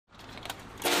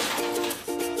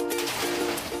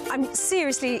I'm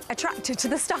seriously attracted to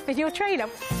the stuff in your trailer.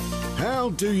 How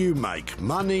do you make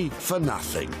money for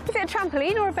nothing? Is it a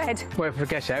trampoline or a bed? Well, if we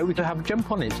get out, we could have a jump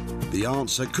on it. The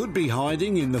answer could be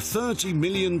hiding in the 30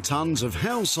 million tonnes of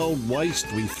household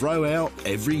waste we throw out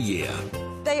every year.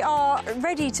 They are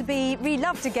ready to be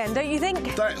re-loved again, don't you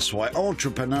think? That's why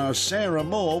entrepreneur Sarah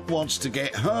Moore wants to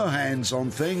get her hands on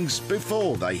things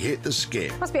before they hit the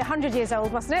skip. Must be 100 years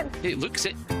old, mustn't it? It looks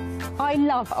it. I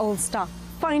love old stuff.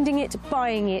 Finding it,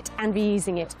 buying it and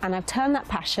reusing it, and I've turned that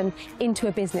passion into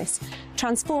a business,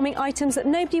 transforming items that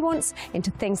nobody wants into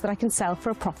things that I can sell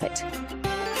for a profit.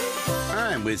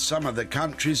 And with some of the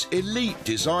country's elite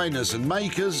designers and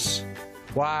makers...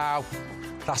 Wow,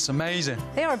 that's amazing.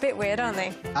 They are a bit weird, aren't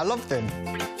they? I love them.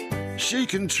 She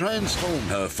can transform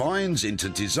her finds into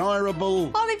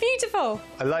desirable... Oh, they're beautiful!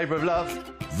 A labour of love.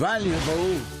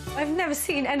 Valuable... I've never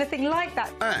seen anything like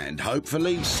that. And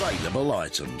hopefully saleable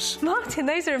items. Martin,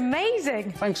 those are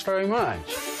amazing. Thanks very much.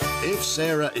 If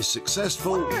Sarah is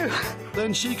successful,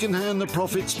 then she can hand the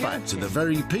profits back to the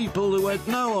very people who had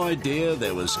no idea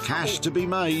there was cash to be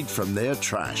made from their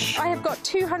trash. I have got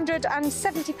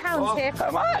 £270 here.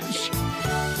 How much?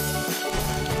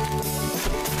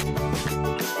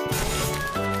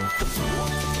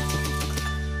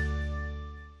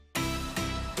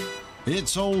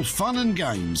 It's all fun and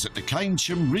games at the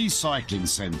Keynsham Recycling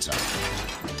Centre.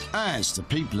 As the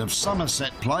people of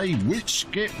Somerset play which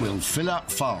skip will fill up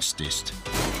fastest.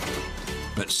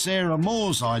 But Sarah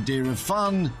Moore's idea of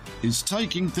fun is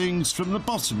taking things from the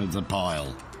bottom of the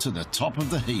pile to the top of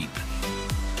the heap.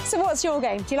 So what's your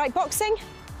game? Do you like boxing?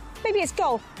 Maybe it's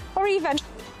golf, or even,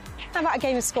 how about a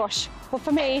game of squash? Well,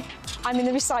 for me, I'm in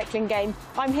the recycling game.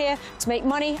 I'm here to make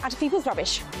money out of people's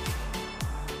rubbish.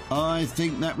 I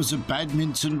think that was a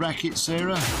badminton racket,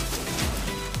 Sarah.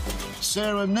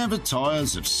 Sarah never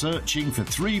tires of searching for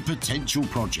 3 potential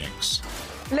projects.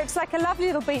 Looks like a lovely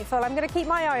little beetful. I'm going to keep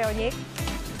my eye on you.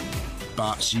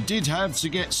 But she did have to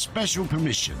get special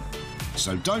permission.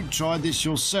 So don't try this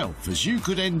yourself, as you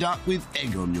could end up with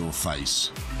egg on your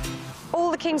face.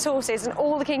 All the king's horses and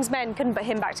all the king's men couldn't put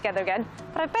him back together again.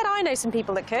 But I bet I know some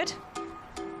people that could.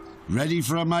 Ready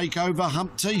for a makeover,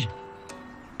 Humpty?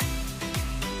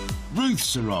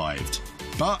 Ruth's arrived,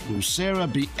 but will Sarah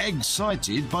be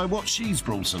excited by what she's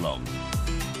brought along?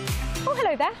 Oh,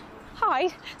 hello there. Hi.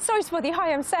 Sorry to bother you.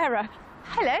 Hi, I'm Sarah.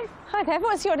 Hello. Hi there.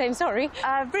 What's your name? Sorry.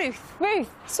 Ruth.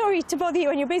 Ruth. Sorry to bother you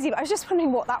when you're busy, but I was just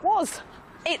wondering what that was.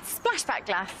 It's splashback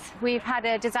glass. We've had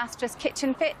a disastrous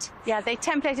kitchen fit. Yeah, they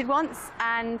templated once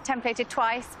and templated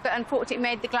twice, but unfortunately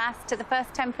made the glass to the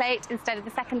first template instead of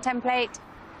the second template.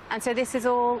 And so this is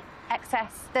all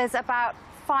excess. There's about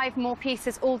 5 more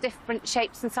pieces, all different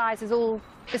shapes and sizes, all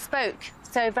bespoke.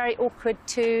 So very awkward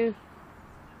to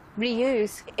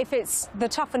reuse. If it's the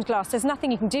toughened glass, there's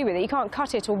nothing you can do with it. You can't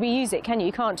cut it or reuse it, can you?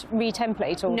 You can't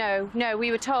re-template or... No,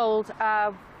 we were told,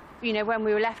 you know, when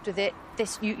we were left with it,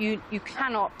 you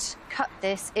cannot cut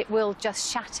this, it will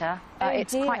just shatter.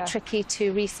 It's quite tricky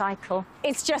to recycle.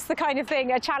 It's just the kind of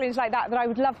thing, a challenge like that I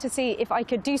would love to see if I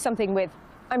could do something with.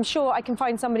 I'm sure I can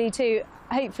find somebody to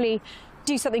hopefully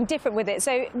do something different with it.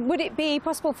 So would it be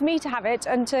possible for me to have it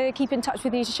and to keep in touch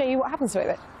with you to show you what happens with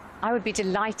it? I would be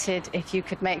delighted if you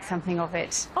could make something of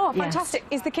it. Oh, fantastic.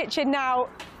 Yes. Is the kitchen now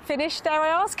finished, dare I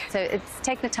ask? So it's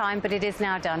taken the time, but it is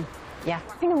now done. Yeah.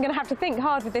 I think I'm going to have to think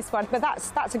hard with this one, but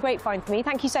that's a great find for me.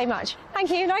 Thank you so much. Thank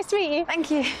you. Nice to meet you.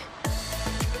 Thank you.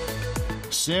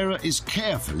 Sarah is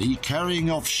carefully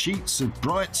carrying off sheets of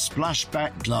bright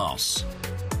splashback glass.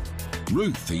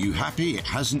 Ruth, are you happy it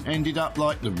hasn't ended up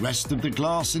like the rest of the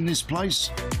glass in this place?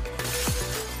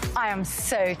 I am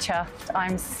so chuffed.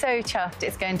 I'm so chuffed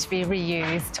it's going to be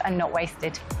reused and not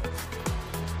wasted.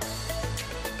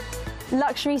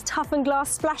 Luxury toughened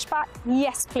glass splashback?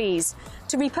 Yes, please.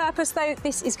 To repurpose, though,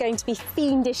 this is going to be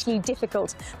fiendishly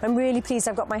difficult. I'm really pleased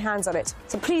I've got my hands on it.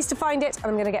 So pleased to find it, and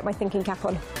I'm going to get my thinking cap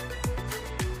on.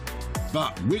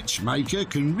 But which maker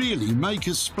can really make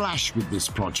a splash with this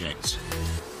project?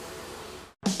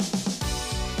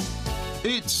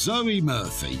 It's Zoe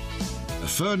Murphy. A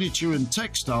furniture and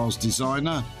textiles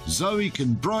designer, Zoe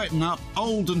can brighten up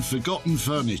old and forgotten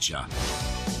furniture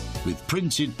with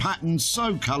printed patterns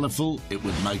so colourful it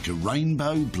would make a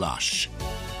rainbow blush.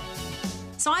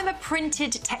 So I'm a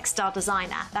printed textile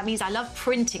designer. That means I love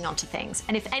printing onto things.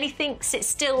 And if anything sits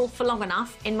still for long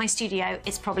enough in my studio,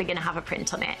 it's probably going to have a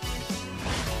print on it.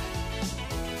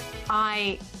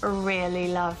 I really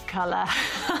love colour.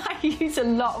 I use a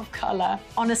lot of colour.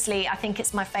 Honestly, I think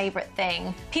it's my favourite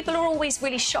thing. People are always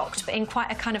really shocked, but in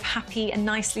quite a kind of happy and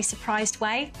nicely surprised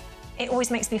way. It always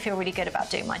makes me feel really good about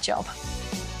doing my job.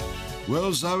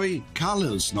 Well, Zoe,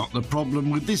 colour's not the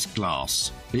problem with this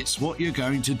glass. It's what you're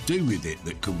going to do with it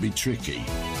that could be tricky.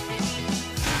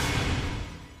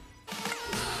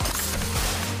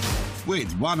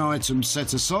 With one item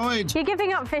set aside... You're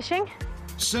giving up fishing?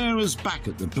 Sarah's back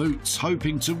at the boots,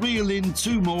 hoping to reel in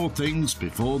 2 more things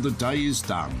before the day is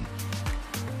done.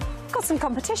 Got some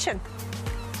competition.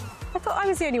 I thought I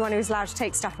was the only one who was allowed to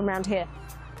take stuff from around here.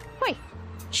 Wait,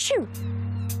 shoo!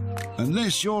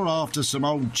 Unless you're after some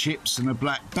old chips and a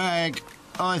black bag,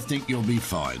 I think you'll be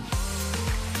fine.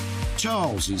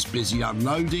 Charles is busy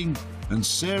unloading, and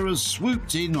Sarah's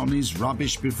swooped in on his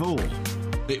rubbish before.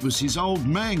 It was his old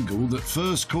mangle that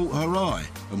first caught her eye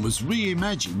and was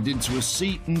reimagined into a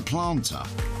seat and planter.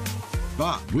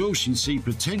 But will she see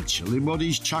potential in what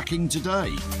he's chucking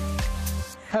today?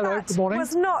 Hello, That good morning.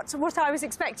 was not what I was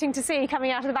expecting to see coming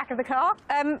out of the back of the car.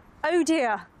 Oh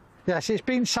dear. Yes, it's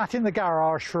been sat in the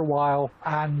garage for a while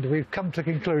and we've come to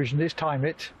the conclusion it's time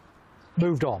it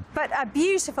moved on. But a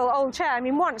beautiful old chair. I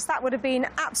mean, once that would have been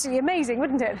absolutely amazing,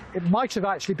 wouldn't it? It might have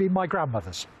actually been my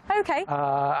grandmother's. OK.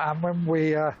 And when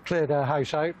we cleared her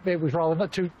house out, it was rather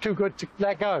not too good to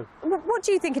let go. What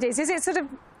do you think it is? Is it sort of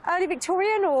early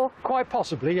Victorian or...? Quite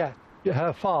possibly, yeah.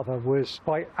 Her father was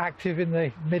quite active in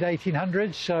the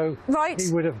mid-1800s, so Right.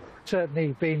 he would have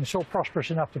certainly been sort of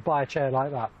prosperous enough to buy a chair like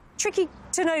that. Tricky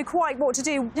to know quite what to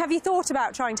do. Have you thought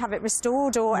about trying to have it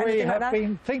restored or We anything like have that?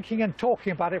 been thinking and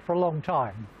talking about it for a long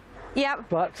time, Yep.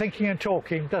 but thinking and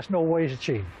talking doesn't always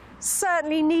achieve.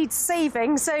 Certainly needs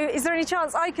saving, so is there any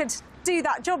chance I could do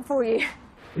that job for you?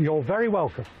 You're very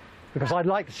welcome, because I'd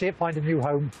like to see it find a new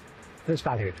home that's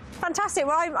valued. Fantastic.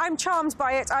 Well, I'm charmed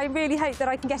by it. I really hope that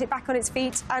I can get it back on its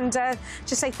feet and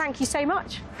just say thank you so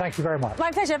much. Thank you very much.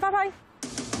 My pleasure. Bye-bye.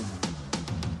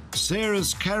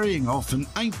 Sarah's carrying off an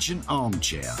ancient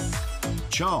armchair.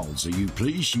 Charles, are you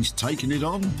pleased she's taken it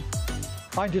on?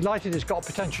 I'm delighted it's got a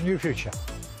potential new future.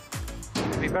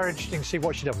 It'll be very interesting to see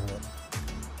what she does with it.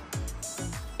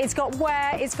 It's got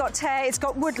wear, it's got tear, it's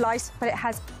got wood lice, but it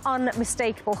has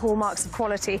unmistakable hallmarks of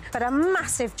quality. But a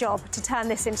massive job to turn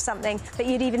this into something that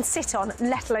you'd even sit on,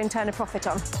 let alone turn a profit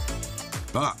on.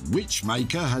 But which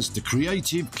maker has the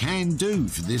creative can-do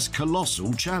for this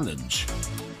colossal challenge?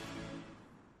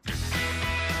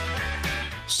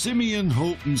 Simeon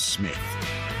Horton Smith.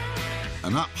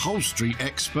 An upholstery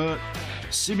expert,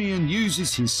 Simeon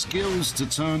uses his skills to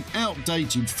turn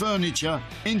outdated furniture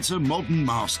into modern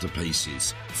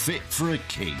masterpieces, fit for a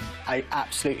king. I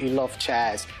absolutely love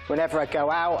chairs. Whenever I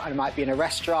go out, I might be in a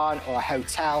restaurant or a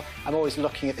hotel, I'm always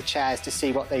looking at the chairs to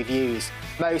see what they've used.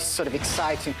 Most sort of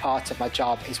exciting part of my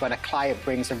job is when a client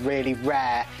brings a really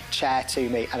rare chair to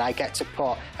me and I get to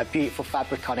put a beautiful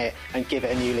fabric on it and give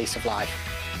it a new lease of life.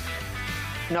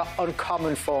 Not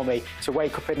uncommon for me to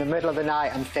wake up in the middle of the night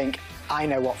and think, I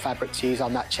know what fabric to use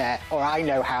on that chair, or I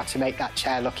know how to make that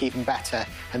chair look even better.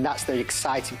 And that's the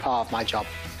exciting part of my job.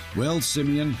 Well,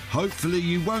 Simeon, hopefully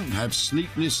you won't have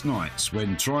sleepless nights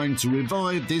when trying to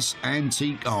revive this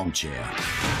antique armchair.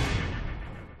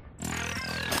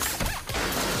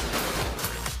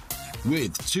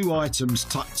 With 2 items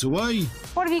tucked away,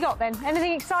 What have you got then?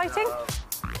 Anything exciting?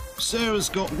 Sarah's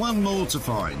got one more to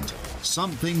find,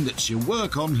 something that she'll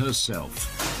work on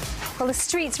herself. Well, the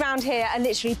streets round here are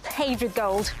literally paved with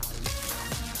gold.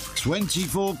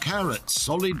 24 carat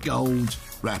solid gold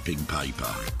wrapping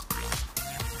paper.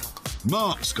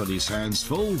 Mark's got his hands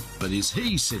full, but is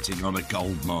he sitting on a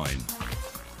gold mine?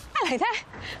 Hello there.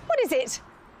 What is it?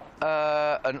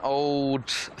 An old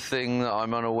thing that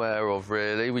I'm unaware of,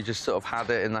 really. We just sort of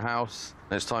had it in the house,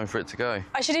 and it's time for it to go.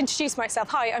 I should introduce myself.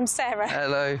 Hi, I'm Sarah.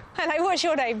 Hello. Hello, what's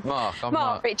your name? Mark, I'm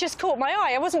Mark. It just caught my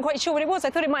eye. I wasn't quite sure what it was. I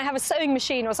thought it might have a sewing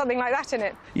machine or something like that in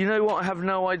it. You know what? I have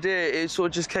no idea. It sort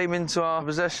of just came into our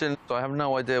possession. So I have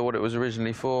no idea what it was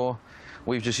originally for.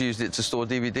 We've just used it to store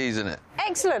DVDs in it.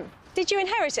 Excellent. Did you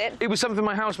inherit it? It was something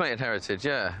my housemate inherited,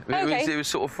 yeah. Okay. It was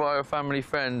sort of for a family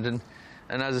friend, and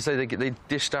as I say, they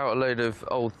dished out a load of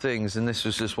old things, and this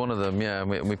was just one of them, yeah,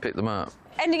 and we picked them up.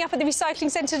 Ending up at the recycling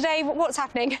centre today, what's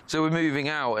happening? So we're moving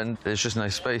out, and there's just no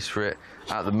space for it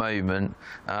at the moment,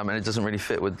 and it doesn't really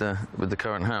fit with the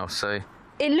current house, so...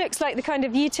 It looks like the kind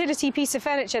of utility piece of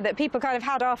furniture that people kind of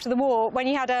had after the war when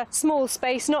you had a small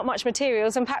space, not much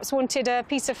materials, and perhaps wanted a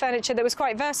piece of furniture that was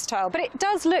quite versatile. But it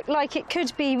does look like it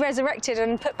could be resurrected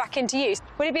and put back into use.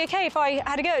 Would it be OK if I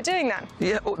had a go at doing that?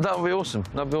 Yeah, that would be awesome.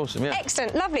 That would be awesome, yeah.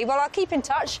 Excellent, lovely. Well, I'll keep in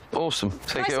touch. Awesome.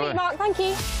 Take it away. Nice to meet you, Mark. Thank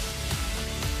you.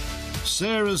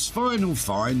 Sarah's final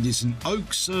find is an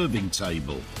oak serving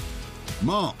table.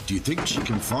 Mark, do you think she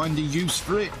can find a use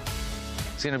for it?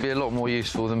 It's going to be a lot more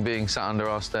useful than being sat under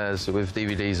our stairs with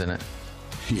DVDs in it.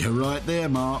 You're right there,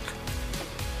 Mark.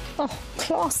 Oh,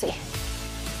 classy.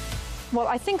 Well,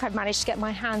 I think I've managed to get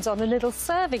my hands on a little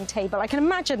serving table. I can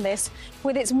imagine this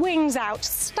with its wings out,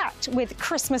 stacked with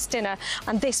Christmas dinner,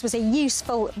 and this was a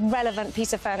useful, relevant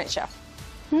piece of furniture.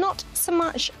 Not so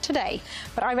much today,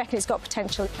 but I reckon it's got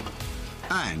potential.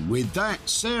 And with that,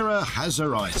 Sarah has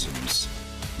her items.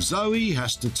 Zoe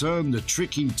has to turn the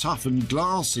tricky toughened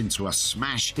glass into a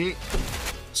smash hit.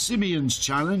 Simeon's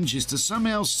challenge is to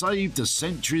somehow save the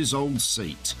centuries-old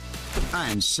seat.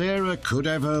 And Sarah could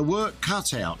have her work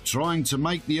cut out trying to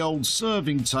make the old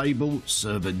serving table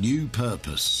serve a new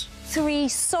purpose. 3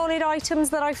 solid items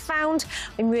that I've found.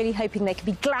 I'm really hoping they can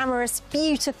be glamorous,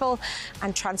 beautiful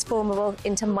and transformable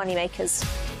into moneymakers.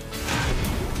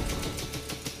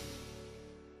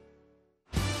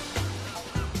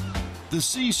 The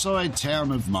seaside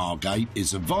town of Margate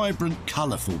is a vibrant,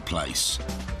 colourful place.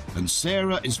 And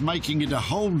Sarah is making it a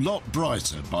whole lot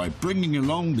brighter by bringing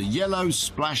along the yellow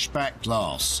splashback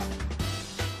glass.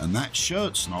 And that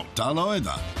shirt's not dull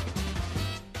either.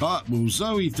 But will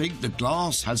Zoe think the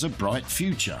glass has a bright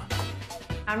future?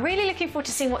 I'm really looking forward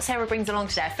to seeing what Sarah brings along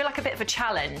today. I feel like a bit of a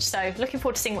challenge, so looking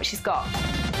forward to seeing what she's got.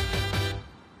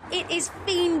 It is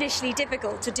fiendishly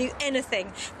difficult to do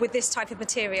anything with this type of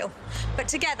material. But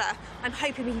together, I'm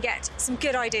hoping we can get some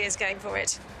good ideas going for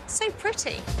it. So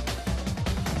pretty.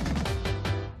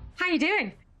 How are you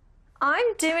doing?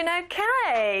 I'm doing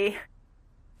okay.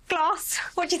 Glass,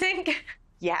 what do you think?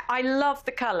 Yeah, I love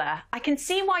the colour. I can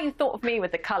see why you thought of me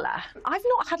with the colour. I've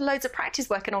not had loads of practice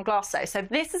working on glass though, so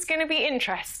this is going to be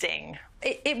interesting.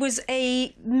 It was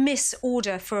a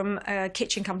misorder from a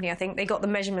kitchen company, I think. They got the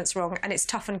measurements wrong and it's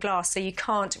toughened glass, so you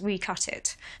can't recut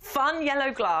it. Fun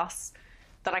yellow glass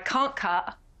that I can't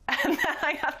cut and then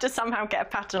I have to somehow get a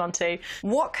pattern onto.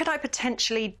 What could I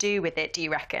potentially do with it, do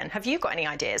you reckon? Have you got any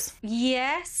ideas?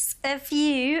 Yes, a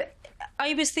few.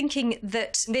 I was thinking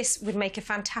that this would make a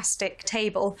fantastic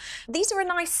table. These are a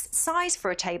nice size for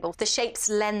a table. The shapes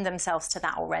lend themselves to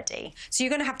that already. So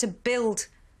you're going to have to build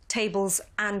tables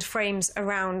and frames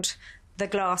around the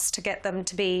glass to get them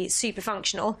to be super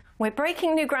functional. We're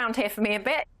breaking new ground here for me a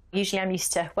bit. Usually I'm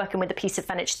used to working with a piece of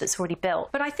furniture that's already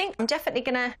built, but I think I'm definitely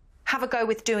going to have a go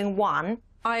with doing one.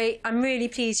 I'm really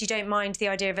pleased you don't mind the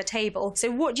idea of a table. So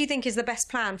what do you think is the best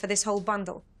plan for this whole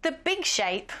bundle? The big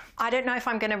shape, I don't know if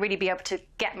I'm going to really be able to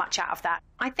get much out of that.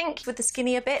 I think with the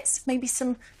skinnier bits, maybe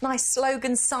some nice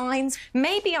slogan signs.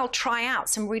 Maybe I'll try out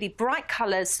some really bright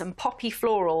colours, some poppy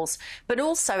florals, but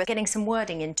also getting some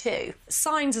wording in too.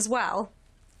 Signs as well.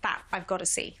 That I've got to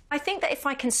see. I think that if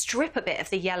I can strip a bit of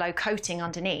the yellow coating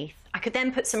underneath, I could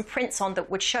then put some prints on that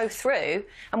would show through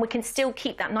and we can still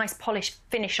keep that nice polished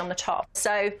finish on the top.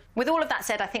 So with all of that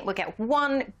said, I think we'll get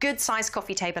one good sized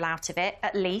coffee table out of it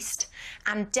at least,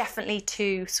 and definitely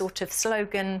 2 sort of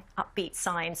slogan upbeat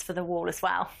signs for the wall as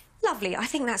well. Lovely. I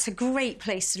think that's a great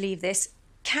place to leave this.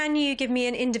 Can you give me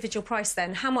an individual price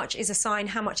then? How much is a sign?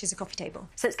 How much is a coffee table?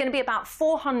 So it's going to be about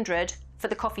 400 for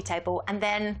the coffee table and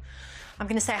then I'm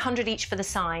going to say 100 each for the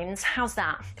signs. How's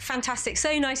that? Fantastic.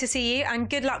 So nice to see you and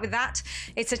good luck with that.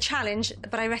 It's a challenge,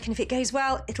 but I reckon if it goes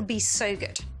well, it'll be so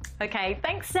good. OK,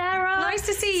 thanks, Sarah. Nice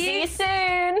to see you. See you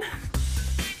soon.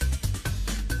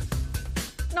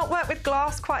 Not worked with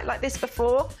glass quite like this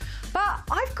before, but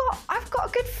I've got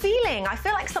a good feeling. I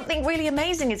feel like something really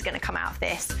amazing is going to come out of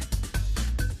this.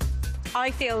 I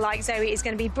feel like Zoe is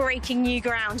going to be breaking new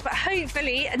ground, but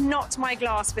hopefully not my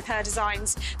glass with her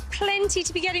designs. Plenty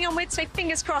to be getting on with, so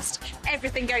fingers crossed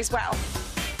everything goes well.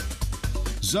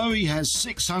 Zoe has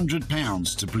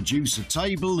 £600 to produce a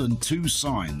table and 2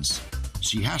 signs.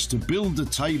 She has to build the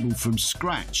table from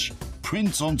scratch,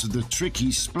 print onto the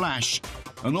tricky splash,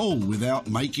 and all without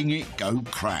making it go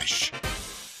crash.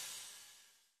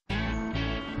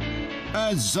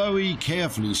 As Zoe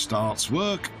carefully starts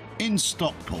work in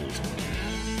Stockport,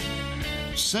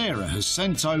 Sarah has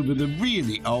sent over the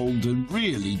really old and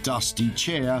really dusty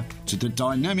chair to the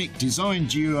dynamic design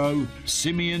duo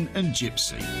Simeon and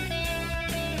Gypsy.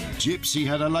 Gypsy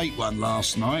had a late one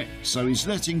last night, so he's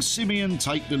letting Simeon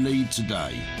take the lead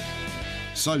today.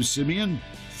 So Simeon,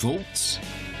 thoughts?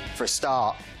 For a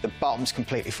start, the bottom's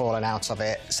completely fallen out of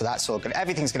it, so that's all good.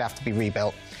 Everything's going to have to be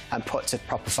rebuilt and put to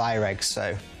proper fire eggs,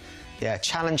 so yeah,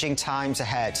 challenging times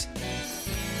ahead.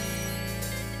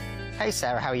 Hey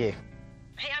Sarah, how are you?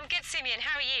 Hey, I'm good, Simeon.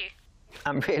 How are you?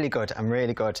 I'm really good, I'm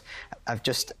really good. I've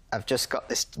just got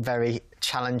this very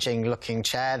challenging looking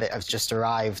chair that has just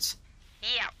arrived.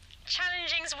 Yeah,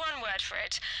 challenging's one word for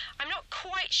it. I'm not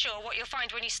quite sure what you'll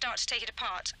find when you start to take it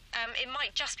apart. It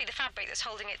might just be the fabric that's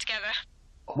holding it together.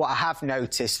 What I have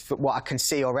noticed, what I can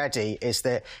see already, is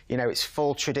that, you know, it's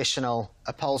full traditional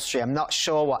upholstery. I'm not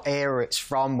sure what era it's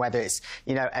from, whether it's,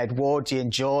 you know,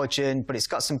 Edwardian, Georgian, but it's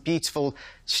got some beautiful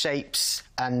shapes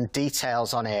and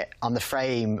details on it, on the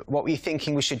frame. What were you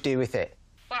thinking we should do with it?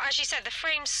 Well, as you said, the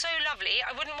frame's so lovely,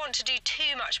 I wouldn't want to do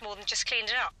too much more than just clean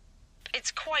it up.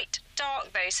 It's quite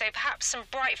dark, though, so perhaps some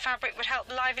bright fabric would help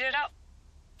liven it up.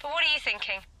 But what are you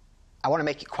thinking? I want to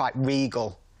make it quite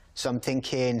regal, so I'm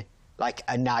thinking like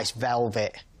a nice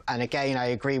velvet. And again, I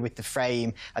agree with the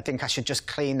frame. I think I should just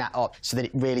clean that up so that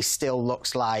it really still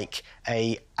looks like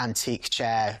an antique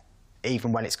chair,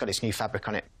 even when it's got its new fabric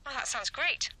on it. Oh, that sounds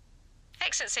great.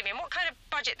 Excellent, Simeon. What kind of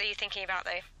budget are you thinking about,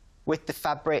 though? With the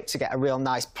fabric, to get a real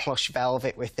nice plush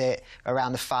velvet with it,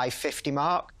 around the £550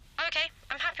 mark. OK,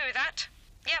 I'm happy with that.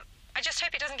 Yep, I just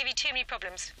hope it doesn't give you too many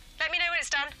problems. Let me know when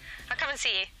it's done. I'll come and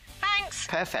see you. Thanks.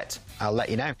 Perfect. I'll let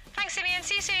you know. Thanks, Simeon.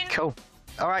 See you soon. Cool.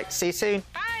 All right, see you soon.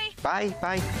 Bye. Bye,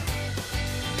 bye.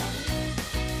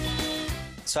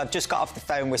 So I've just got off the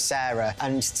phone with Sarah,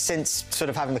 and since sort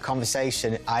of having the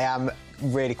conversation, I am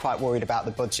really quite worried about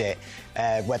the budget,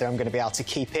 whether I'm going to be able to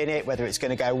keep in it, whether it's going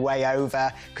to go way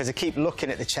over, because I keep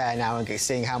looking at the chair now and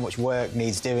seeing how much work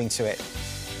needs doing to it.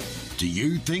 Do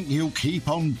you think he'll keep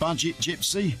on budget,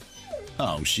 Gypsy?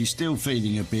 Oh, she's still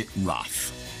feeling a bit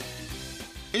rough.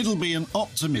 It'll be an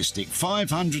optimistic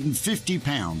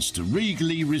 £550 to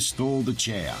regally restore the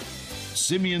chair.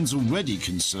 Simeon's already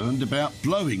concerned about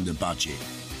blowing the budget.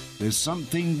 There's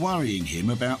something worrying him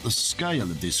about the scale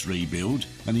of this rebuild,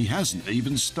 and he hasn't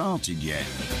even started yet.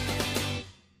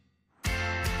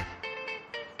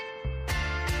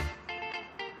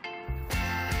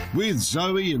 With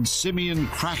Zoe and Simeon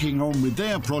cracking on with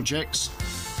their projects,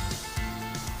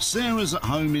 Sarah's at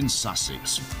home in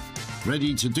Sussex,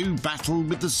 ready to do battle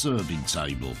with the serving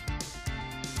table.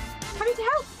 Happy to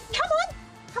help. Come on.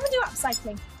 Come and do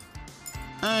upcycling.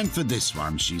 And for this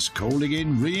one, she's calling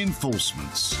in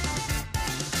reinforcements.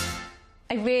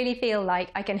 I really feel like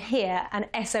I can hear an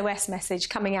SOS message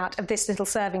coming out of this little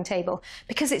serving table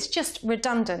because it's just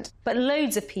redundant, but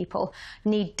loads of people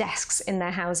need desks in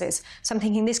their houses. So I'm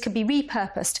thinking this could be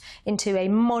repurposed into a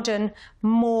modern,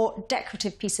 more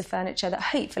decorative piece of furniture that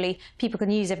hopefully people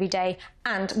can use every day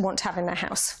and want to have in their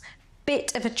house.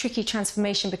 Bit of a tricky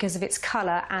transformation because of its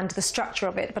colour and the structure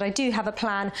of it, but I do have a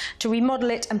plan to remodel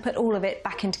it and put all of it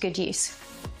back into good use.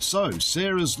 So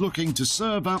Sarah's looking to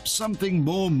serve up something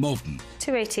more modern.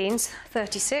 2 18s,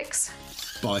 36.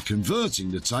 By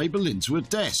converting the table into a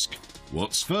desk.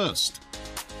 What's first?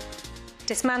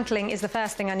 Dismantling is the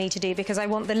first thing I need to do because I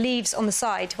want the leaves on the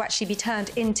side to actually be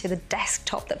turned into the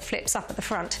desktop that flips up at the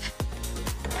front.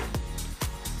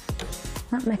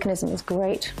 That mechanism is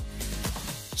great.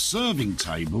 Serving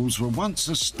tables were once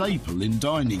a staple in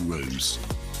dining rooms.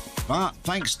 But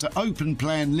thanks to open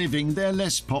plan living, they're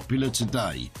less popular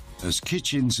today, as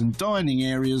kitchens and dining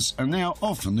areas are now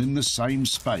often in the same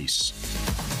space.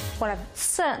 Well, I've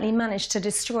certainly managed to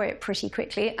destroy it pretty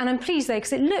quickly, and I'm pleased though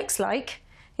because it looks like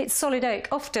it's solid oak.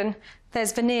 Often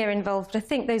there's veneer involved, but I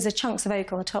think those are chunks of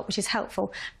oak on the top, which is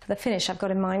helpful for the finish I've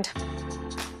got in mind.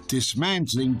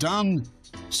 Dismantling done,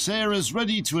 Sarah's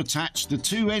ready to attach the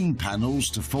two end panels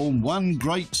to form one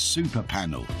great super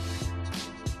panel.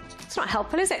 It's not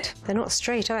helpful, is it? They're not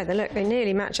straight either. Look, they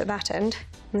nearly match at that end,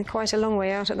 and they're quite a long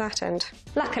way out at that end.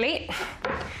 Luckily,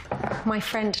 my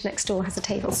friend next door has a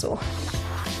table saw.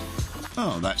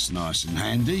 Oh, that's nice and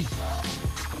handy.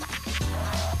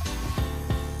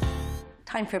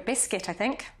 Time for a biscuit, I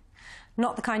think.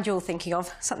 Not the kind you're thinking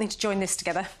of. Something to join this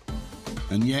together.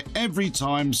 And yet every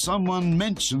time someone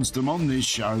mentions them on this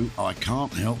show, I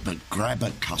can't help but grab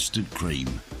a custard cream.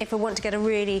 If I want to get a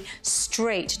really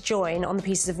straight join on the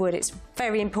pieces of wood, it's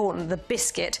very important the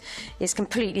biscuit is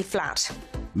completely flat.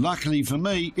 Luckily for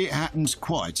me, it happens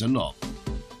quite a lot.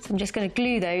 So I'm just going to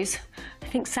glue those, I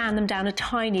think sand them down a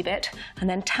tiny bit, and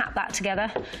then tap that together.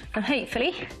 And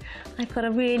hopefully, I've got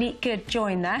a really good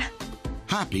join there.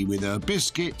 Happy with her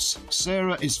biscuits,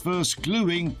 Sarah is first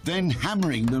gluing, then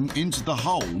hammering them into the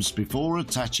holes before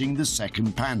attaching the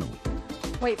second panel.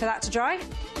 Wait for that to dry.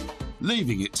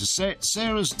 Leaving it to set,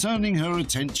 Sarah's turning her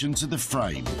attention to the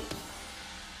frame.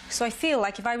 So I feel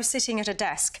like if I was sitting at a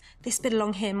desk, this bit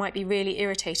along here might be really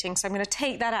irritating, so I'm going to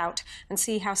take that out and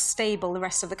see how stable the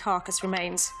rest of the carcass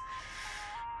remains.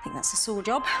 I think that's a sore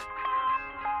job.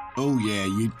 Oh yeah,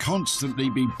 you'd constantly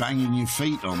be banging your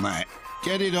feet on that.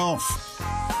 Get it off.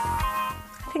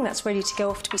 I think that's ready to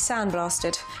go off to be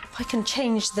sandblasted. If I can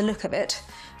change the look of it,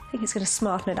 I think it's going to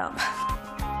smarten it up.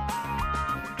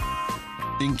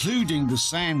 Including the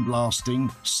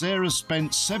sandblasting, Sarah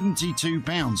spent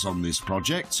 £72 on this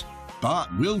project.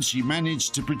 But will she manage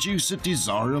to produce a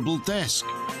desirable desk?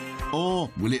 Or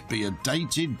will it be a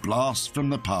dated blast from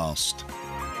the past?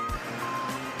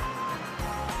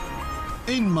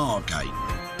 In Margate,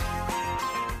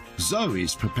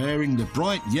 Zoe's preparing the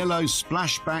bright yellow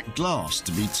splashback glass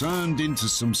to be turned into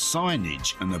some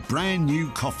signage and a brand new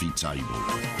coffee table.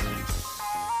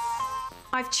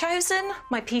 I've chosen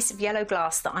my piece of yellow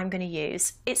glass that I'm going to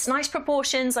use. It's nice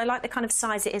proportions, I like the kind of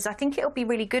size it is. I think it'll be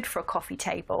really good for a coffee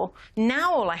table.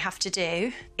 Now all I have to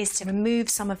do is to remove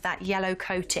some of that yellow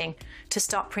coating to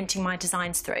start printing my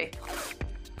designs through.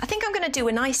 I think I'm going to do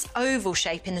a nice oval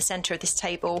shape in the centre of this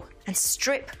table and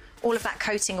strip all of that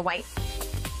coating away.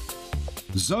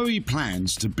 Zoe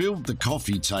plans to build the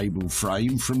coffee table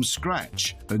frame from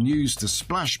scratch and use the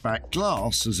splashback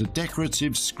glass as a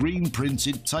decorative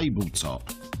screen-printed tabletop.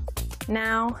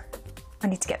 Now, I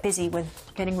need to get busy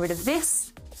with getting rid of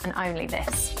this and only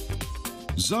this.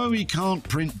 Zoe can't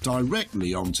print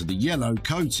directly onto the yellow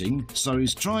coating, so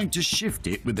is trying to shift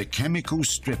it with a chemical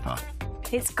stripper.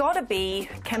 It's got to be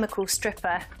chemical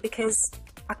stripper because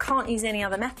I can't use any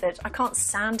other method. I can't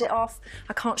sand it off,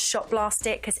 I can't shot blast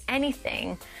it, because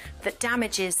anything that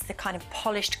damages the kind of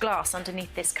polished glass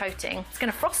underneath this coating, it's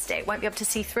going to frost it, won't be able to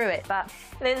see through it. But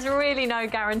there's really no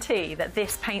guarantee that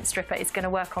this paint stripper is going to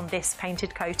work on this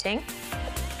painted coating.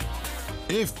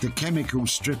 If the chemical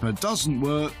stripper doesn't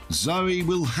work, Zoe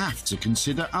will have to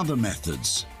consider other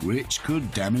methods, which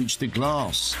could damage the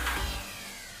glass.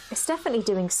 It's definitely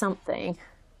doing something.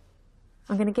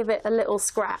 I'm going to give it a little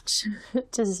scratch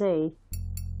to see.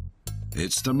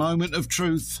 It's the moment of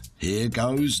truth. Here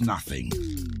goes nothing.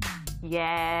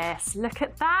 Yes, look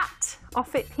at that.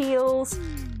 Off it peels.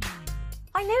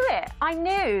 I knew it. I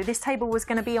knew this table was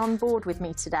going to be on board with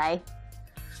me today.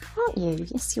 Aren't you?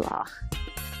 Yes, you are.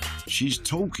 She's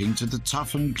talking to the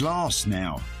toughened glass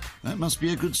now. That must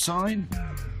be a good sign.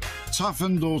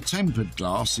 Toughened or tempered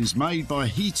glass is made by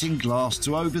heating glass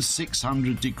to over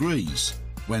 600 degrees.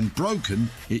 When broken,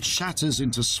 it shatters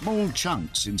into small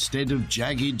chunks instead of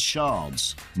jagged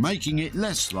shards, making it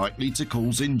less likely to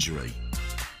cause injury.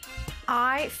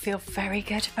 I feel very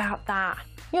good about that.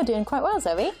 You're doing quite well,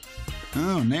 Zoe.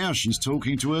 Oh, now she's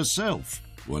talking to herself.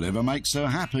 Whatever makes her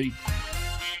happy.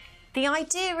 The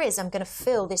idea is I'm going to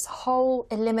fill this whole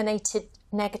eliminated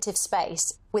negative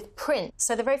space with print.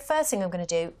 So the very first thing I'm going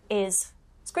to do is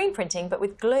screen printing, but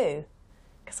with glue,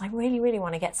 because I really, really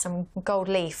want to get some gold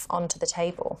leaf onto the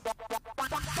table.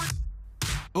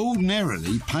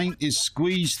 Ordinarily, paint is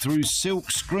squeezed through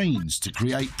silk screens to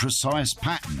create precise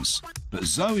patterns, but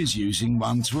Zoe's using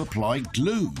one to apply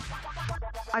glue.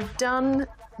 I've done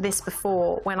this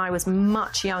before when I was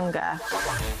much younger.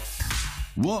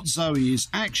 What Zoe is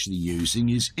actually using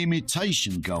is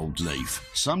imitation gold leaf,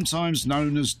 sometimes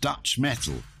known as Dutch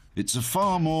metal. It's a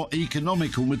far more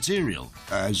economical material,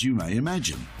 as you may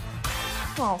imagine.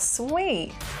 Oh,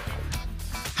 sweet.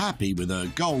 Happy with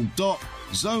her gold dot,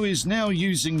 Zoe's now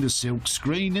using the silk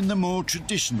screen in the more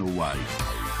traditional way.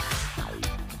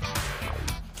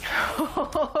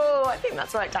 Oh, I think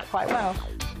that's worked out quite well.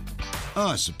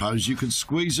 I suppose you could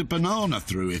squeeze a banana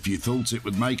through if you thought it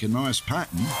would make a nice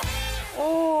pattern.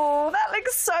 Oh, that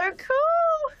looks so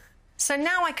cool. So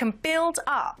now I can build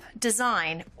up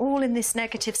design all in this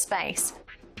negative space.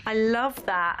 I love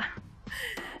that.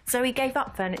 Zoe gave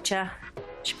up furniture.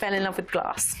 She fell in love with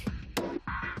glass.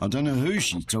 I don't know who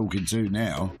she's talking to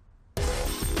now.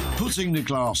 Putting the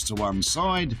glass to one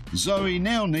side, Zoe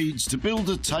now needs to build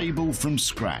a table from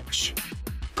scratch.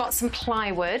 Got some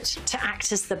plywood to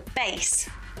act as the base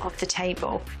of the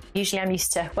table. Usually I'm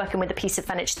used to working with a piece of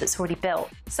furniture that's already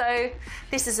built. So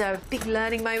this is a big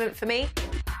learning moment for me.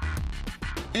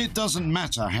 It doesn't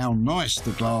matter how nice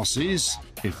the glass is.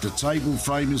 If the table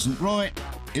frame isn't right,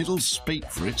 it'll speak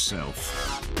for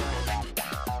itself.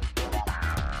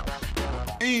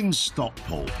 In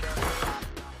Stockport,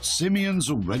 Simeon's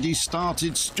already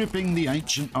started stripping the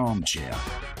ancient armchair.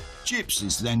 Chips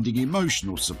is lending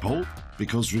emotional support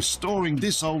because restoring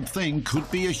this old thing could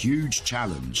be a huge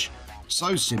challenge.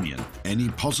 So, Simeon, any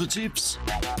positives?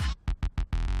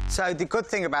 So the good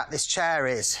thing about this chair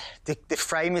is the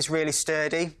frame is really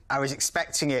sturdy. I was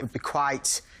expecting it would be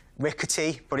quite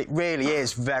rickety, but it really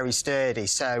is very sturdy.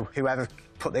 So whoever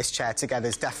put this chair together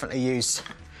has definitely used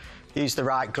the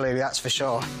right glue, that's for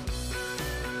sure.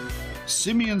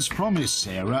 Simeon's promised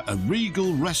Sarah a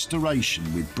regal restoration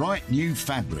with bright new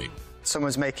fabric.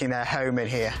 Someone's making their home in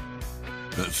here.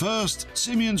 But first,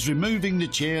 Simeon's removing the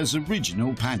chair's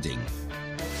original padding.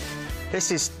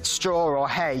 This is straw or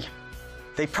hay.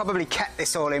 They probably kept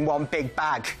this all in one big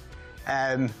bag.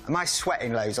 Am I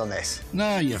sweating loads on this?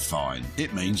 No, you're fine.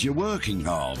 It means you're working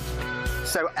hard.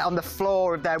 So on the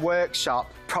floor of their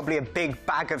workshop, probably a big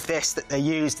bag of this that they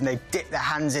used, and they dip their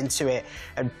hands into it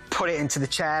and put it into the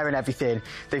chair and everything.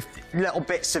 Little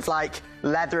bits of like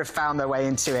leather have found their way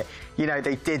into it. You know,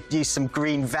 they did use some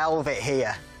green velvet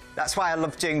here. That's why I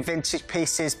love doing vintage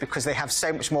pieces, because they have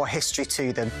so much more history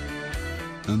to them.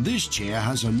 And this chair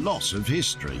has a lot of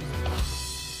history.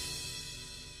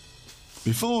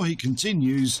 Before he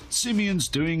continues, Simeon's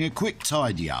doing a quick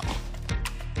tidy up.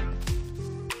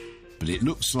 But it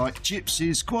looks like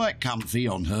Gypsy's quite comfy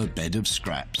on her bed of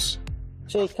scraps.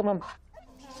 Gee, come on.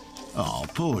 Oh,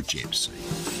 poor Gypsy.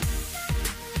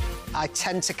 I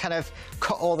tend to kind of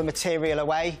cut all the material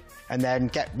away and then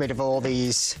get rid of all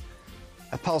these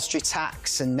upholstery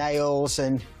tacks and nails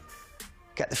and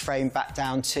get the frame back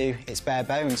down to its bare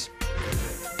bones.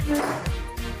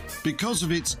 Because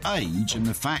of its age and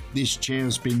the fact this chair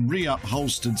has been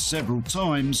reupholstered several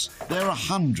times, there are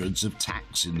hundreds of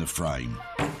tacks in the frame.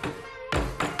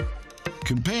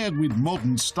 Compared with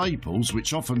modern staples,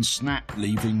 which often snap,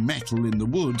 leaving metal in the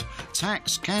wood,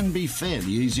 tacks can be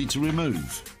fairly easy to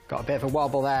remove. Got a bit of a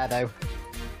wobble there, though.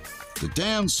 The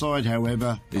downside,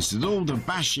 however, is that all the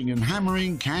bashing and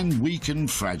hammering can weaken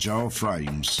fragile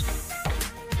frames.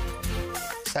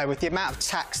 So with the amount of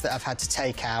tacks that I've had to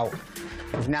take out,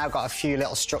 we've now got a few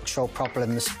little structural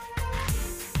problems.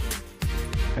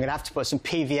 I'm going to have to put some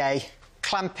PVA,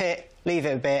 clamp it, leave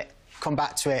it a bit, come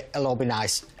back to it, it'll all be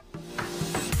nice.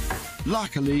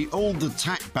 Luckily, all the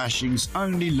tack bashings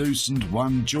only loosened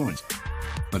one joint,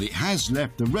 but it has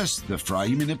left the rest of the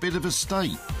frame in a bit of a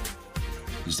state.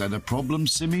 Is that a problem,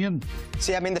 Simeon?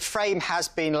 See, I mean, the frame has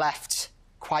been left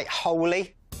quite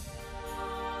wholly,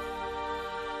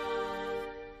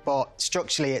 but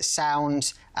structurally it's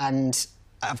sound, and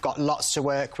I've got lots to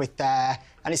work with there,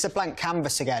 and it's a blank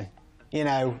canvas again. You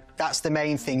know, that's the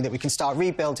main thing, that we can start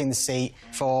rebuilding the seat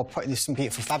for putting some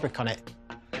beautiful fabric on it.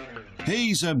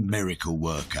 He's a miracle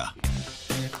worker.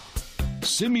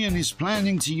 Simeon is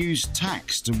planning to use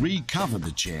tacks to recover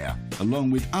the chair, along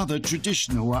with other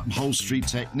traditional upholstery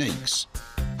techniques.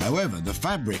 However, the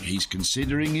fabric he's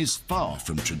considering is far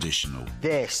from traditional.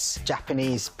 This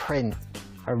Japanese print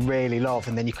I really love,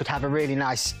 and then you could have a really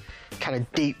nice kind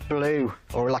of deep blue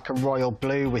or like a royal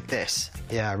blue with this.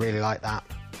 Yeah, I really like that.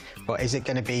 But is it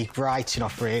going to be bright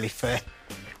enough, really, for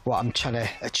what I'm trying to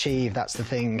achieve? That's the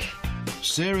thing.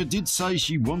 Sarah did say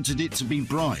she wanted it to be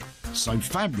bright, so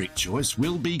fabric choice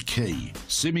will be key.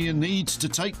 Simeon needs to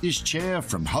take this chair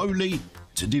from holy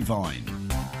to divine.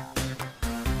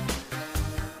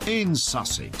 In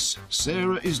Sussex,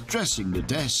 Sarah is dressing the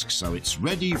desk so it's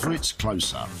ready for its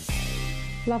close-up.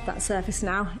 Love that surface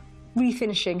now.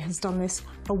 Refinishing has done this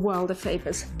a world of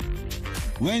favours.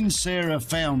 When Sarah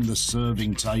found the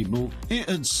serving table, it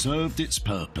had served its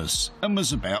purpose and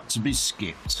was about to be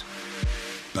skipped.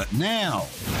 But now,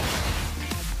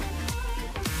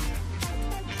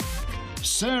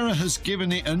 Sarah has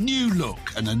given it a new look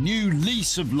and a new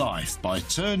lease of life by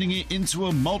turning it into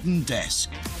a modern desk.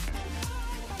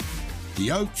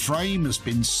 The oak frame has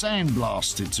been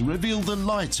sandblasted to reveal the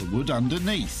lighter wood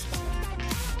underneath.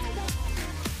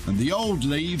 And the old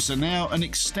leaves are now an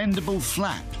extendable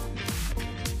flap,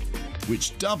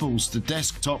 which doubles the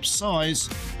desktop size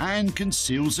and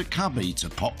conceals a cubby to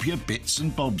pop your bits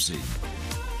and bobs in.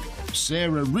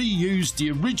 Sarah reused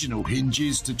the original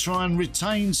hinges to try and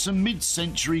retain some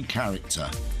mid-century character.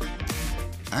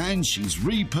 And she's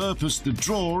repurposed the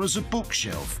drawer as a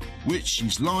bookshelf, which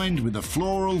she's lined with a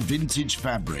floral vintage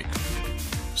fabric.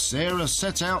 Sarah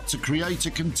set out to create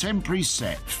a contemporary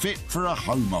set fit for a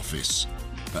home office.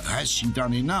 But has she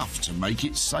done enough to make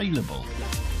it saleable?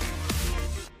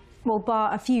 Well,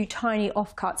 bar a few tiny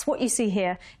offcuts, what you see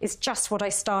here is just what I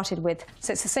started with.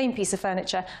 So it's the same piece of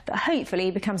furniture that hopefully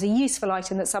becomes a useful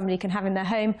item that somebody can have in their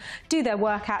home, do their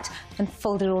work at, and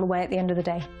fold it all away at the end of the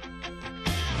day.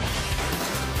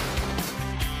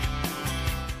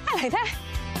 Hello there.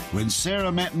 When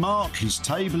Sarah met Mark, his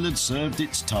table had served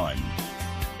its time.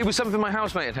 It was something my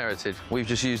housemate inherited. We've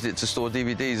just used it to store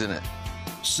DVDs in it.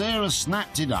 Sarah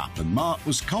snapped it up and Mark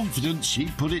was confident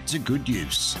she'd put it to good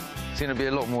use. It's going to be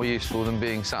a lot more useful than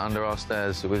being sat under our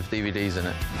stairs with DVDs in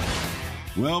it.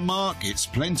 Well, Mark, it's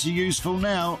plenty useful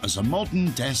now as a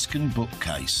modern desk and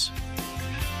bookcase.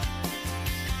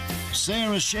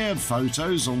 Sarah shared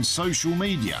photos on social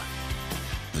media,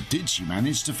 but did she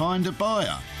manage to find a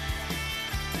buyer?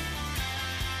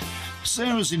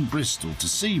 Sarah's in Bristol to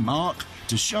see Mark,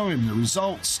 to show him the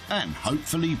results and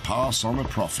hopefully pass on a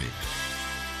profit.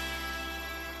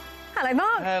 Hello,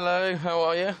 Mark. Hello, how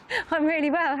are you? I'm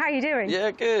really well. How are you doing? Yeah,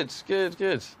 good, good,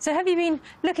 good. So have you been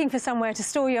looking for somewhere to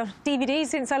store your DVDs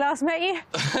since I last met you?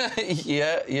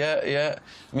 Yeah.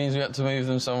 Means we had to move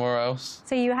them somewhere else.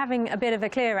 So you were having a bit of a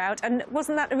clear out, and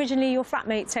wasn't that originally your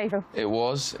flatmate's table? It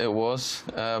was.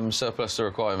 Surplus to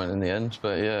requirement in the end,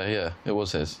 but yeah, it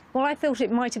was his. Well, I thought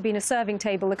it might have been a serving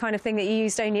table, the kind of thing that you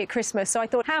used only at Christmas. So I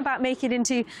thought, how about make it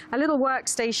into a little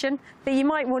workstation that you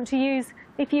might want to use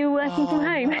if you were working from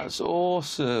home? That's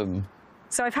awesome.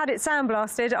 So I've had it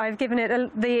sandblasted, I've given it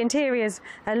the interiors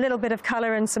a little bit of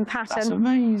colour and some pattern. That's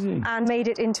amazing. And made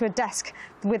it into a desk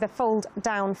with a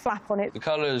fold-down flap on it. The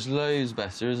colour is loads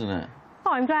better, isn't it?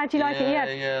 Oh, I'm glad you like it, yeah.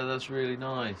 Yeah, that's really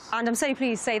nice. And I'm so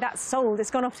pleased to say that's sold.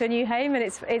 It's gone off to a new home and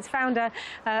it's found a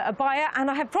buyer, and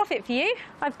I have profit for you.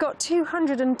 I've got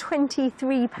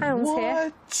 £223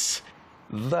 here.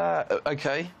 What?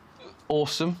 OK.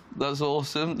 Awesome. That's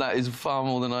awesome. That is far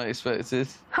more than I expected.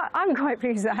 I'm quite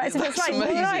pleased with that. It's like more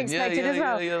than I expected as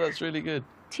well. Yeah, that's really good.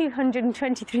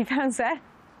 £223 there.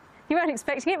 You weren't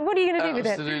expecting it. What are you going to do with it?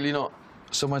 Absolutely not.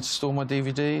 Somewhere to store my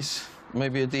DVDs.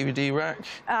 Maybe a DVD rack.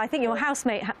 I think your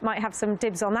housemate might have some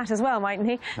dibs on that as well, mightn't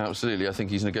he? Absolutely. I think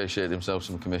he's negotiated himself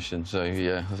some commission. So,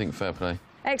 yeah, I think fair play.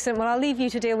 Excellent. Well, I'll leave you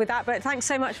to deal with that, but thanks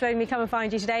so much for letting me come and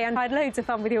find you today, and I had loads of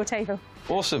fun with your table.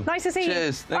 Awesome. Nice to see you.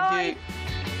 Cheers. Thank you.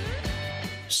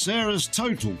 Sarah's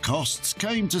total costs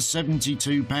came to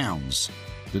 £72.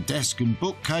 The desk and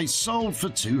bookcase sold for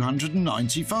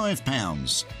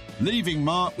 £295, leaving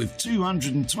Mark with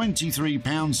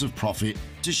 £223 of profit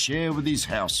to share with his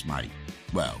housemate.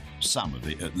 Well, some of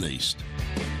it at least.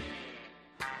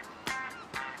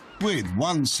 With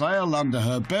one sale under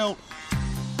her belt,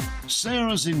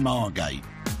 Sarah's in Margate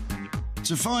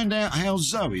to find out how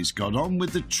Zoe's got on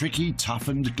with the tricky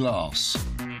toughened glass.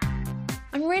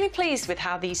 I'm really pleased with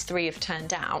how these three have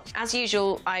turned out. As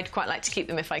usual, I'd quite like to keep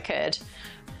them if I could,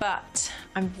 but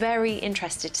I'm very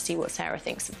interested to see what Sarah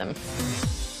thinks of them.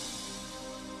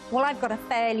 Well, I've got a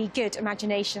fairly good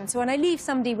imagination, so when I leave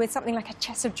somebody with something like a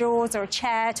chest of drawers or a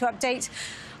chair to update,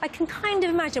 I can kind of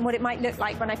imagine what it might look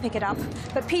like when I pick it up.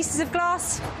 But pieces of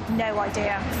glass, no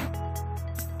idea.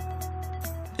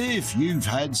 If you've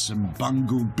had some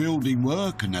bungled building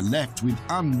work and are left with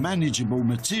unmanageable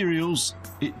materials,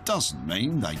 it doesn't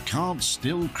mean they can't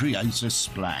still create a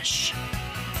splash.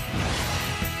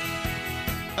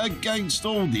 Against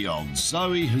all the odds,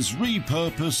 Zoe has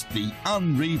repurposed the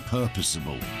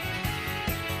unrepurposable.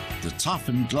 The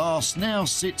toughened glass now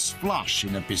sits flush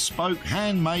in a bespoke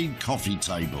handmade coffee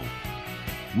table,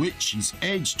 which is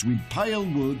edged with pale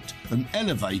wood and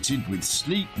elevated with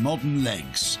sleek modern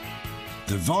legs.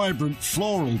 The vibrant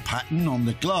floral pattern on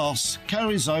the glass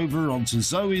carries over onto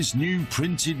Zoe's new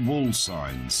printed wall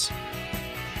signs,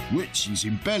 which is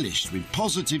embellished with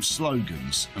positive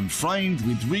slogans and framed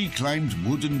with reclaimed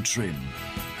wooden trim.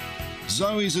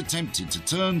 Zoe's attempted to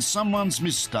turn someone's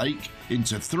mistake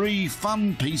into 3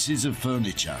 fun pieces of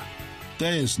furniture.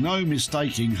 There's no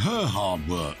mistaking her hard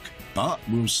work, but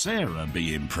will Sarah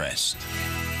be impressed?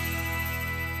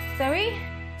 Zoe,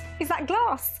 is that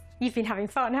glass? You've been having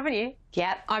fun, haven't you?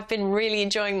 Yep, I've been really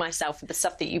enjoying myself with the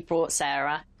stuff that you brought,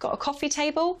 Sarah. Got a coffee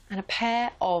table and a pair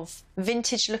of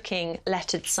vintage-looking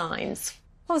lettered signs.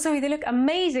 Oh, Zoe, they look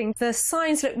amazing. The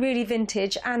signs look really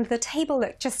vintage and the table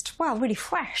looked just, well, really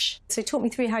fresh. So talk me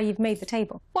through how you've made the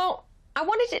table. Well, I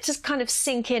wanted it to kind of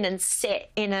sink in and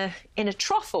sit in a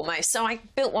trough almost, so I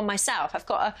built one myself. I've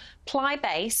got a ply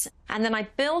base and then I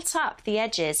built up the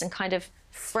edges and kind of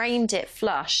framed it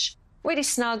flush. Really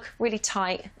snug, really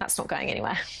tight. That's not going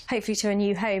anywhere. Hopefully to a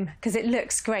new home, because it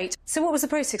looks great. So what was the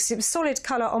process? It was solid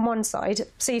colour on one side,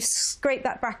 so you've scraped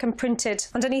that back and printed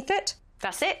underneath it?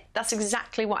 That's it. That's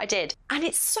exactly what I did. And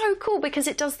it's so cool because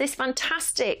it does this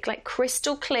fantastic, like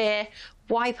crystal clear,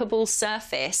 wipeable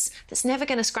surface that's never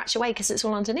going to scratch away because it's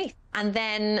all underneath. And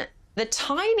then the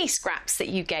tiny scraps that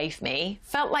you gave me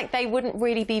felt like they wouldn't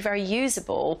really be very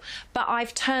usable, but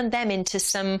I've turned them into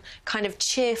some kind of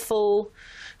cheerful,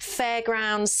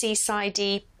 fairground,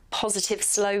 seaside-y, positive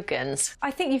slogans. I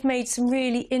think you've made some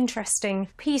really interesting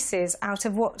pieces out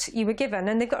of what you were given,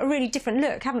 and they've got a really different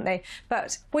look, haven't they?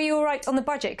 But were you all right on the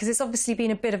budget? Because it's obviously been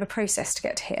a bit of a process to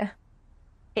get here.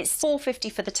 It's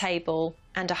 $450 for the table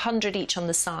and $100 each on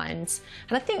the signs,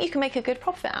 and I think you can make a good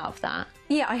profit out of that.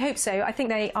 Yeah, I hope so. I think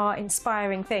they are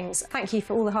inspiring things. Thank you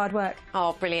for all the hard work.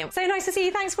 Oh, brilliant. So nice to see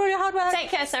you. Thanks for all your hard work. Take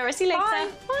care, Sarah. See you later.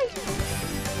 Bye. Bye.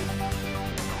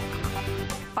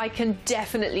 I can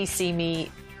definitely see me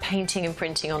painting and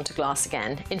printing onto glass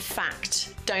again. In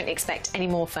fact, don't expect any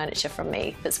more furniture from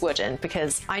me that's wooden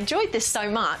because I enjoyed this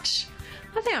so much.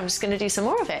 I think I'm just going to do some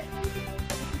more of it.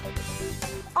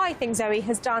 I think Zoe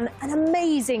has done an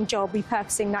amazing job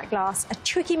repurposing that glass. A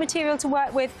tricky material to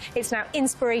work with. It's now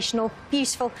inspirational,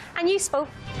 beautiful and useful.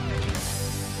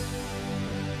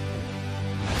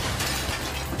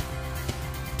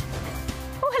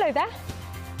 Oh, hello there.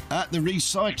 At the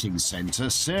recycling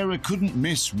centre, Sarah couldn't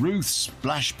miss Ruth's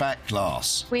splashback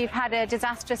glass. We've had a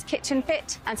disastrous kitchen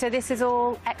fit, and so this is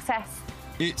all excess.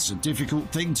 It's a difficult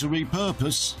thing to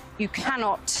repurpose. You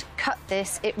cannot cut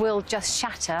this, it will just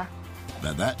shatter.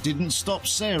 But that didn't stop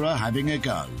Sarah having a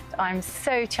go. I'm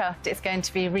so chuffed it's going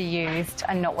to be reused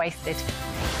and not wasted.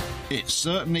 It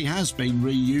certainly has been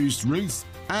reused, Ruth.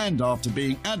 And after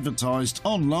being advertised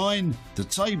online, the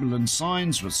table and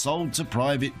signs were sold to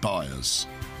private buyers.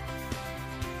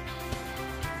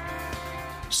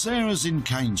 Sarah's in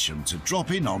Keynsham to drop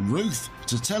in on Ruth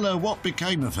to tell her what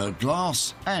became of her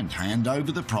glass and hand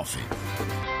over the profit.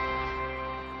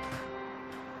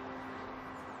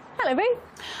 Hello, Ruth.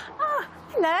 Oh,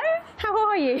 hello. How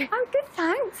are you? I'm good,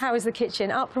 thanks. How is the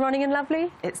kitchen? Up, running and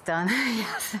lovely? It's done,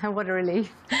 yes. What a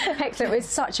relief. Excellent. It's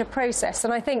such a process.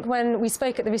 And I think when we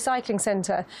spoke at the recycling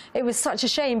centre, it was such a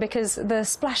shame because the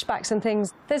splashbacks and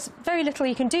things, there's very little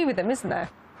you can do with them, isn't there?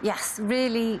 Yes,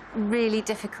 really, really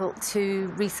difficult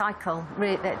to recycle.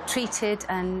 Treated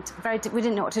and we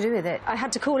didn't know what to do with it. I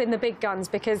had to call in the big guns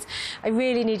because I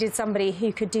really needed somebody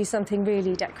who could do something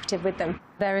really decorative with them.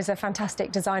 There is a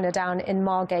fantastic designer down in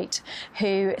Margate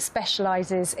who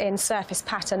specialises in surface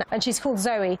pattern, and she's called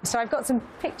Zoe. So I've got some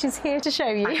pictures here to show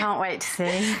you. I can't wait to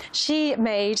see. She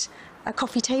made a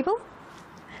coffee table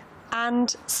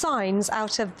and signs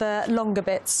out of the longer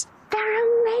bits.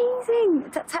 They're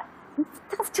amazing.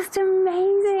 That's just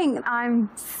amazing. I'm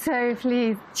so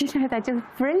pleased. Do you know, they're just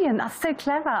brilliant. That's so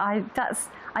clever. I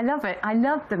love it. I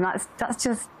love them. That's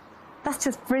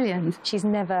just brilliant. She's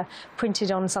never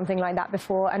printed on something like that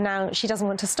before, and now she doesn't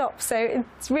want to stop. So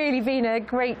it's really been a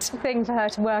great thing for her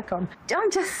to work on. I'm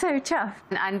just so chuffed.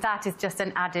 And that is just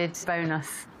an added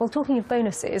bonus. Well, talking of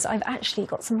bonuses, I've actually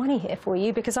got some money here for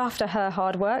you because after her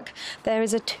hard work, there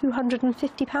is a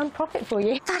 £250 profit for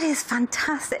you. That is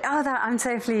fantastic. Oh, I'm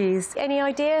so pleased. Any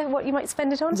idea what you might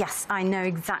spend it on? Yes, I know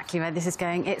exactly where this is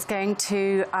going. It's going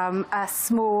to a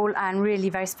small and really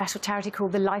very special charity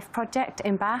called the Life Project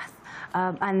in Bath.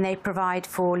 And they provide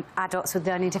for adults with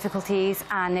learning difficulties,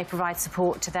 and they provide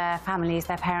support to their families,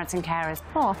 their parents and carers.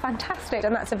 Oh, fantastic.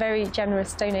 And that's a very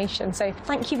generous donation. So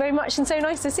thank you very much, and so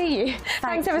nice to see you.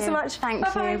 Thanks ever so much. Thank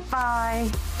you. Bye.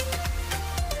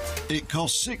 It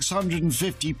cost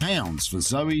 £650 for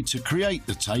Zoe to create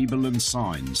the table and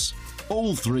signs.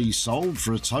 All three sold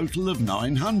for a total of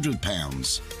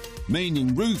 £900.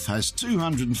 Meaning Ruth has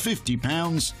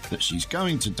 £250 that she's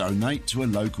going to donate to a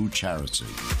local charity.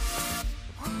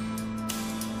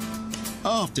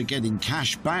 After getting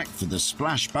cash back for the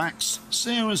splashbacks,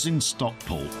 Sarah's in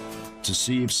Stockport to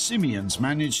see if Simeon's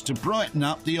managed to brighten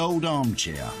up the old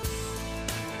armchair.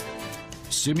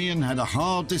 Simeon had a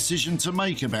hard decision to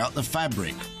make about the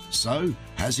fabric, so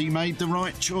has he made the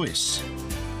right choice?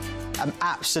 I'm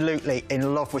absolutely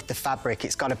in love with the fabric.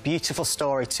 It's got a beautiful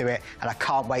story to it, and I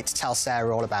can't wait to tell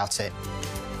Sarah all about it.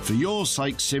 For your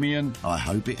sake, Simeon, I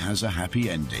hope it has a happy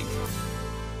ending.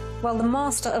 Well, the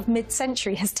master of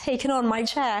mid-century has taken on my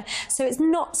chair, so it's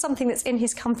not something that's in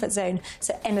his comfort zone,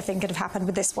 so anything could have happened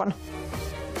with this one.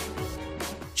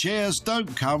 Chairs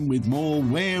don't come with more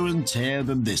wear and tear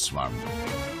than this one.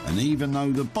 And even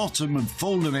though the bottom had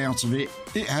fallen out of it,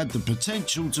 it had the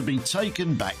potential to be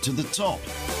taken back to the top.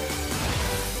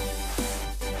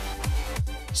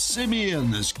 Simeon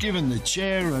has given the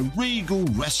chair a regal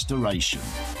restoration.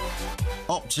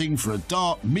 Opting for a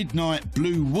dark midnight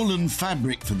blue woolen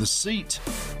fabric for the seat,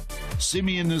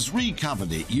 Simeon has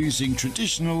recovered it using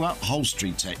traditional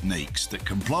upholstery techniques that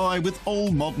comply with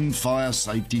all modern fire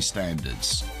safety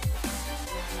standards.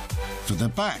 For the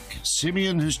back,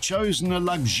 Simeon has chosen a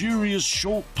luxurious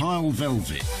short pile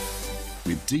velvet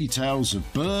with details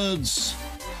of birds,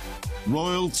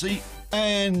 royalty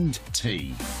and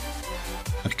tea,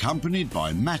 accompanied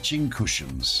by matching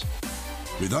cushions.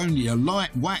 With only a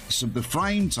light wax of the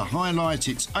frame to highlight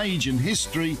its age and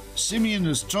history, Simeon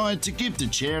has tried to give the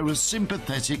chair a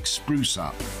sympathetic spruce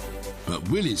up. But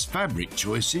will his fabric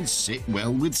choices sit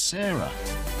well with Sarah?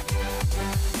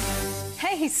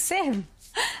 Hey, Sim,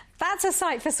 that's a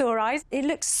sight for sore eyes. It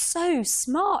looks so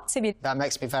smart, Simeon. That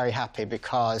makes me very happy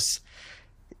because,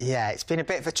 yeah, it's been a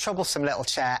bit of a troublesome little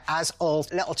chair, as all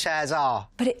little chairs are.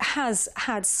 But it has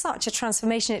had such a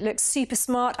transformation. It looks super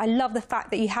smart. I love the fact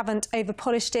that you haven't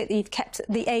over-polished it, that you've kept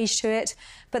the age to it.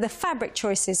 But the fabric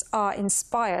choices are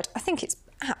inspired. I think it's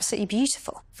absolutely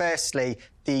beautiful. Firstly,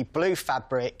 the blue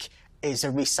fabric is a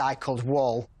recycled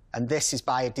wool. and this is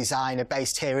by a designer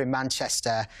based here in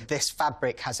Manchester. This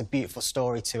fabric has a beautiful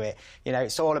story to it. You know,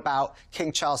 it's all about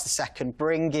King Charles II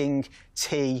bringing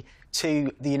tea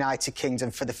to the United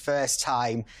Kingdom for the first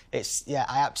time. Yeah,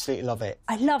 I absolutely love it.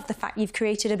 I love the fact you've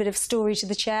created a bit of story to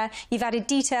the chair. You've added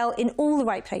detail in all the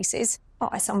right places. Oh,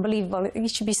 it's unbelievable. You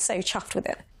should be so chuffed with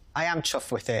it. I am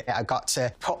chuffed with it. I got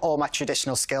to put all my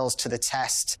traditional skills to the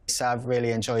test, so I've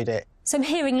really enjoyed it. So I'm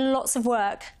hearing lots of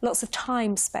work, lots of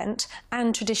time spent,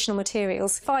 and traditional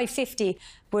materials. 550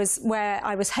 was where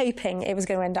I was hoping it was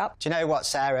going to end up. Do you know what,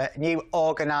 Sarah? New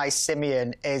organised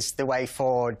Simeon is the way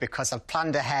forward, because I've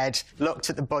planned ahead, looked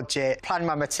at the budget, planned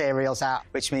my materials out,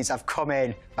 which means I've come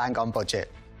in bang on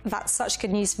budget. That's such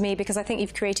good news for me, because I think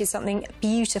you've created something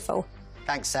beautiful.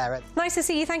 Thanks, Sarah. Nice to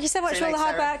see you. Thank you so much for all the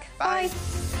hard work. Bye.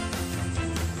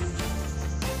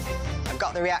 I've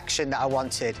got the reaction that I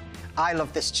wanted. I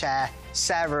love this chair,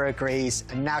 Sarah agrees,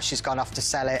 and now she's gone off to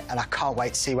sell it, and I can't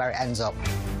wait to see where it ends up.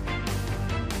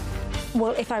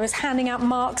 Well, if I was handing out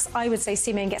marks, I would say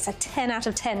Simeon gets a 10 out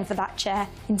of 10 for that chair.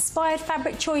 Inspired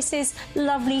fabric choices,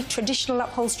 lovely traditional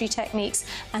upholstery techniques,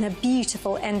 and a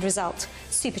beautiful end result.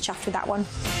 Super chuffed with that one.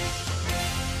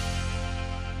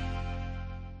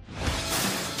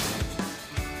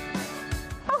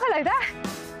 Oh, hello there.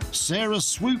 Sarah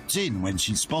swooped in when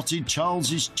she spotted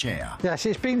Charles's chair. Yes,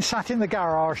 it's been sat in the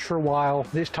garage for a while.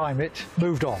 This time it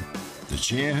moved on. The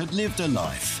chair had lived a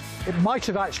life. It might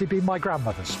have actually been my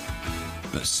grandmother's.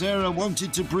 But Sarah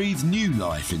wanted to breathe new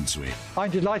life into it. I'm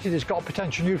delighted it's got a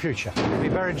potential new future. It'll be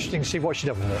very interesting to see what she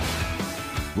does with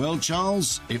it. Well,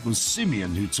 Charles, it was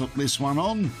Simeon who took this one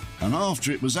on, and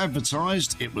after it was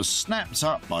advertised, it was snapped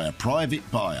up by a private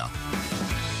buyer.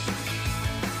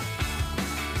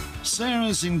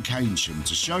 Sarah's in Keynsham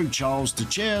to show Charles the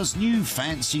chair's new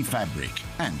fancy fabric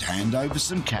and hand over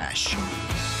some cash.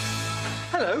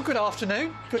 Hello, good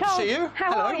afternoon. Good Charles, to see you.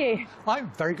 how Hello. are you?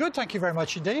 I'm very good, thank you very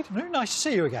much indeed. Nice to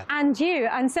see you again. And you.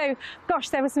 And so, gosh,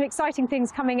 there were some exciting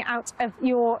things coming out of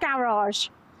your garage.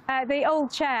 The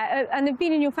old chair, and they've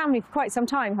been in your family for quite some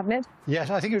time, haven't it? Yes,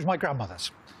 I think it was my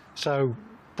grandmother's. So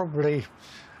probably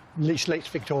at least late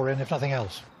Victorian, if nothing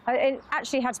else. It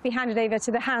actually had to be handed over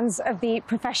to the hands of the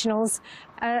professionals.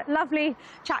 Lovely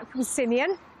chap called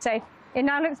Simeon. So it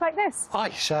now looks like this. I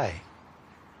say,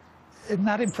 isn't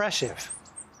that impressive?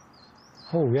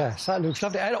 Oh, yes, that looks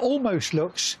lovely. It almost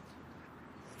looks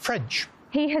French.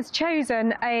 He has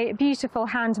chosen a beautiful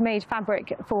handmade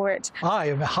fabric for it. I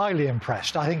am highly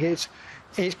impressed. I think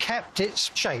it's kept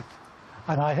its shape,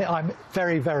 and I'm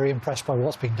very, very impressed by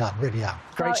what's been done, really am.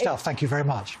 Great stuff, thank you very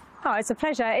much. Oh, it's a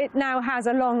pleasure. It now has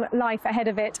a long life ahead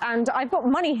of it, and I've got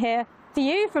money here for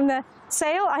you from the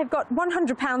sale. I've got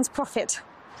 £100 profit.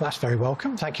 That's very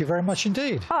welcome. Thank you very much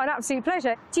indeed. Oh, an absolute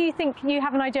pleasure. Do you think you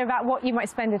have an idea about what you might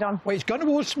spend it on? Well, it's going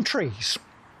towards some trees.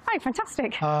 Oh,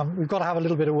 fantastic. We've got to have a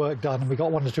little bit of work done, and we've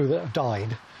got one or two that have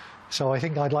died. So I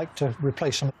think I'd like to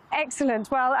replace them. Excellent.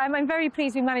 Well, I'm very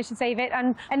pleased we managed to save it.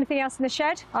 And anything else in the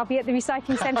shed? I'll be at the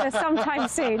recycling centre sometime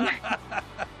soon.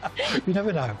 You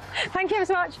never know. Thank you ever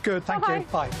so much. Good, thank you.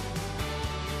 Bye.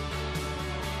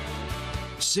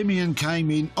 Simeon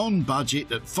came in on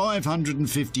budget at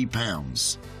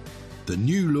 £550. The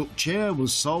new look chair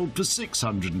was sold for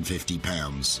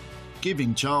 £650,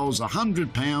 giving Charles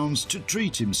 £100 to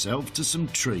treat himself to some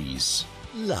trees.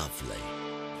 Lovely.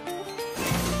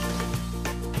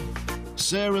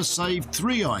 Sarah saved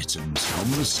 3 items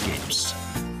from the skips.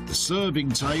 The serving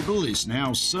table is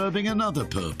now serving another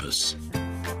purpose.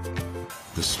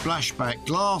 The splashback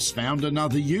glass found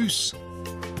another use.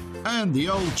 And the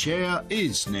old chair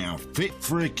is now fit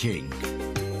for a king.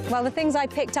 Well, the things I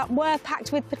picked up were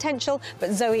packed with potential,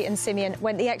 but Zoe and Simeon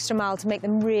went the extra mile to make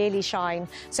them really shine.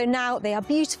 So now they are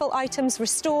beautiful items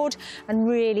restored and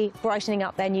really brightening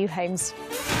up their new homes.